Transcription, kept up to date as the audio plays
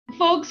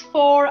folks,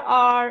 for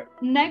our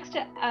next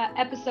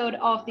episode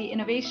of the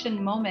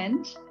Innovation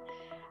Moment,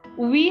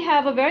 we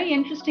have a very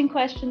interesting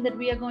question that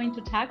we are going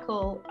to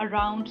tackle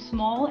around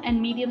small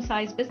and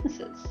medium-sized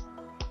businesses.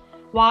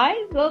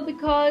 Why? Well,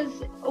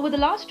 because over the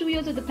last 2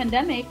 years of the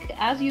pandemic,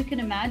 as you can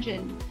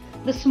imagine,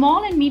 the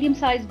small and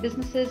medium-sized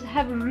businesses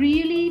have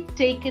really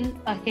taken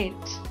a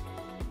hit.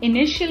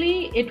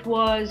 Initially, it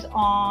was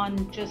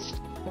on just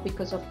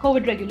because of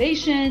COVID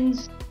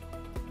regulations,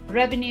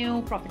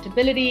 revenue,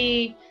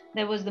 profitability.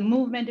 There was the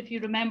movement, if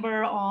you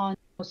remember, on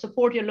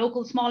support your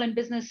local small and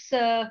business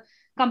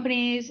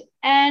companies.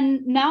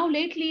 And now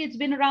lately, it's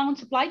been around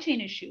supply chain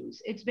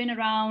issues. It's been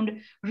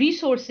around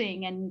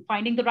resourcing and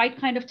finding the right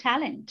kind of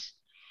talent.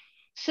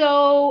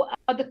 So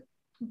the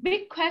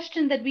big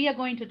question that we are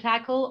going to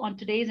tackle on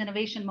today's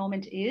Innovation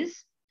Moment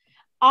is,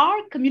 are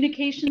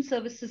communication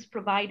services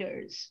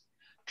providers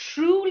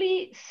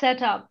truly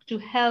set up to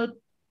help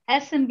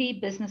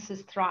SMB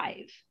businesses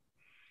thrive?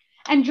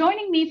 And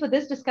joining me for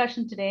this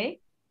discussion today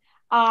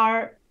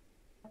are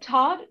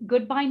Todd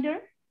Goodbinder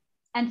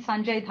and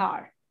Sanjay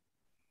Dhar.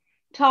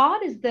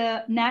 Todd is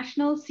the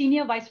National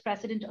Senior Vice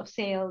President of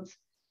Sales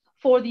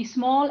for the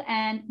small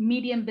and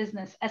medium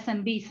business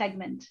SMB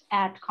segment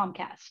at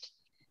Comcast.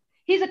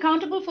 He's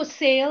accountable for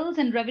sales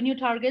and revenue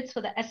targets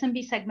for the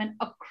SMB segment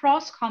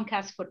across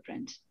Comcast's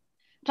footprint.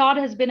 Todd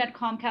has been at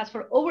Comcast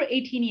for over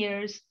 18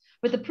 years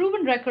with a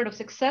proven record of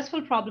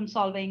successful problem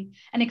solving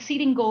and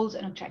exceeding goals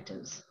and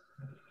objectives.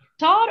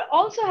 Todd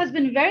also has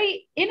been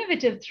very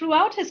innovative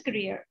throughout his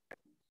career.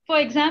 For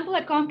example,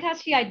 at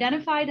Comcast, he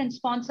identified and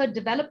sponsored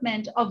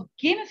development of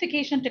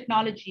gamification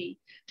technology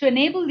to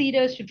enable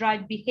leaders to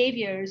drive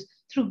behaviors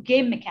through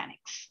game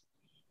mechanics.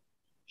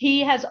 He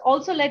has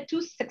also led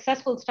 2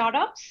 successful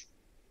startups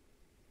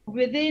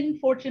within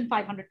Fortune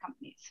 500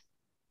 companies.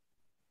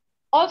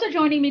 Also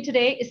joining me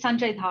today is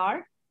Sanjay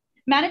Dhar,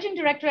 Managing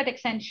Director at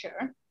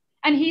Accenture,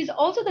 and he's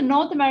also the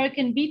North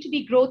American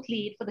B2B growth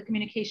lead for the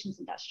communications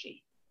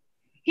industry.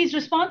 He's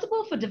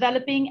responsible for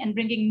developing and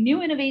bringing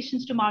new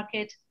innovations to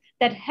market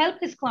that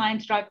help his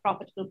clients drive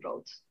profitable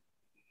growth.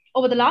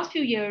 Over the last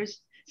few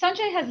years,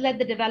 Sanjay has led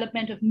the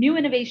development of new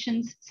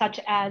innovations such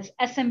as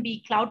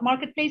SMB cloud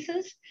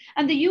marketplaces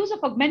and the use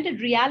of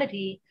augmented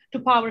reality to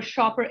power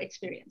shopper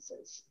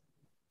experiences.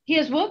 He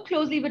has worked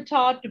closely with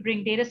Todd to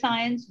bring data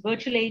science,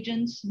 virtual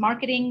agents,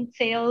 marketing,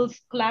 sales,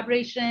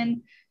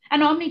 collaboration,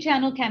 and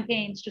omni-channel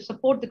campaigns to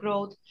support the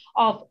growth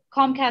of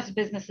Comcast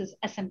Business's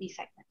SMB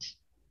segment.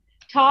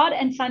 Todd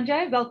and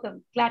Sanjay,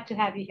 welcome. Glad to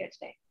have you here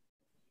today.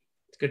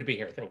 It's good to be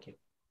here. Thank you.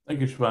 Thank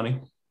you,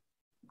 Shivani.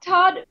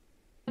 Todd,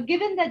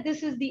 given that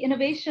this is the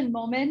Innovation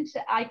Moment,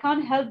 I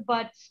can't help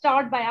but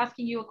start by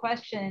asking you a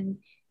question.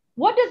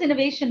 What does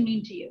innovation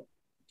mean to you?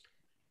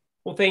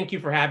 Well, thank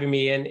you for having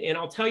me. And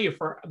I'll tell you,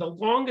 for the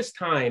longest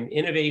time,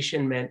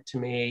 innovation meant to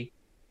me,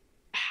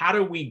 how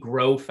do we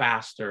grow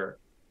faster?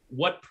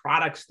 What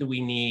products do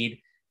we need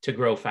to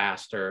grow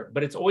faster?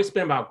 But it's always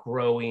been about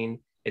growing.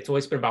 It's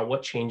always been about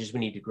what changes we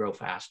need to grow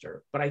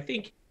faster. But I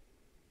think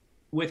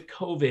with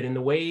COVID and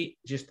the way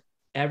just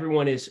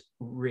everyone is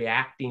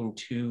reacting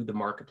to the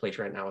marketplace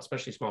right now,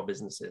 especially small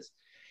businesses,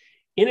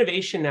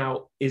 innovation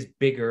now is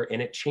bigger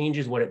and it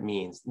changes what it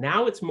means.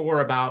 Now it's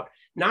more about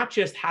not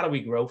just how do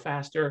we grow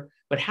faster,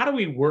 but how do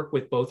we work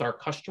with both our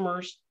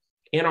customers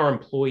and our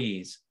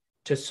employees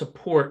to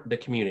support the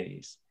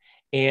communities?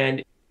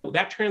 And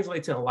that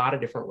translates in a lot of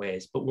different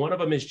ways, but one of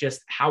them is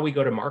just how we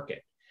go to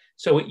market.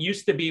 So it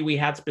used to be we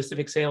had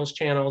specific sales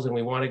channels and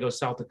we want to go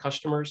sell to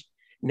customers.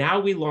 Now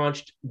we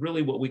launched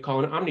really what we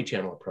call an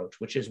omni-channel approach,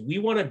 which is we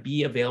want to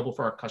be available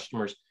for our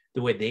customers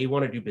the way they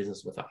want to do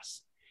business with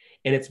us.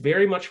 And it's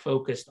very much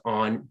focused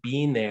on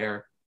being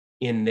there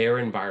in their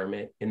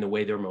environment in the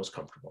way they're most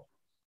comfortable.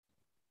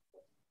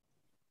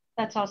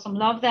 That's awesome.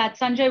 Love that.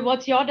 Sanjay,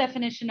 what's your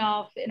definition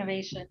of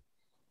innovation?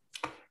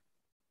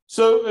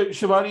 So,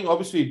 Shivani,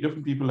 obviously,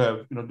 different people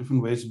have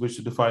different ways in which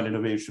to define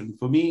innovation.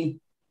 For me,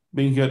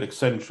 being here at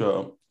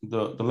Accenture,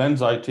 the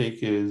lens I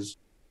take is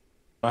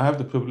I have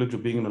the privilege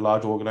of being in a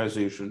large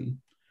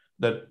organization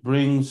that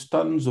brings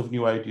tons of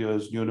new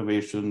ideas, new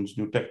innovations,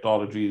 new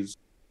technologies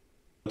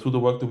through the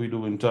work that we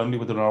do internally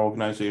within our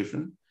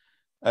organization,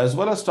 as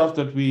well as stuff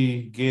that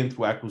we gain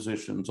through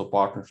acquisitions or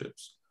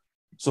partnerships.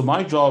 So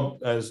my job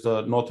as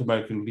the North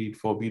American lead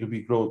for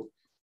B2B growth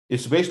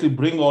is to basically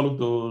bring all of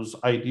those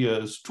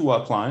ideas to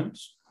our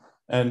clients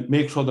and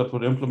make sure that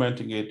we're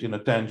implementing it in a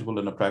tangible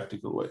and a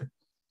practical way.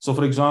 So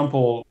for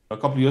example, a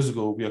couple of years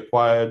ago, we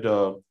acquired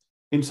an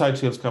inside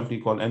sales company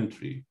called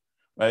N3,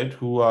 right,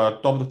 who are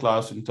top of the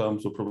class in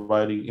terms of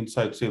providing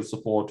inside sales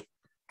support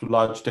to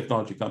large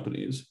technology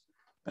companies.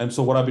 And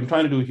so what I've been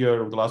trying to do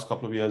here over the last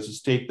couple of years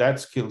is take that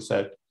skill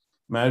set,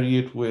 marry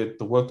it with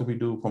the work that we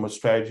do from a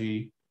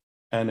strategy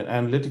and an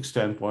analytics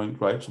standpoint,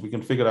 right? So we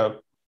can figure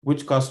out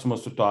which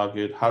customers to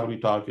target, how do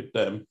we target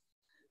them,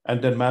 and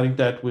then marry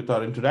that with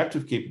our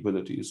interactive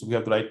capabilities. So we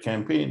have the right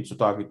campaigns to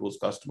target those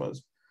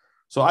customers.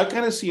 So I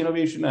kind of see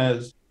innovation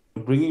as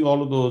bringing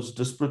all of those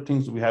disparate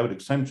things that we have at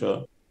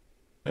Accenture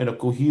in a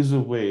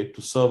cohesive way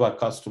to serve our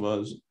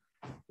customers,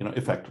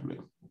 effectively.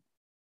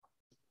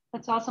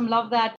 That's awesome. Love that.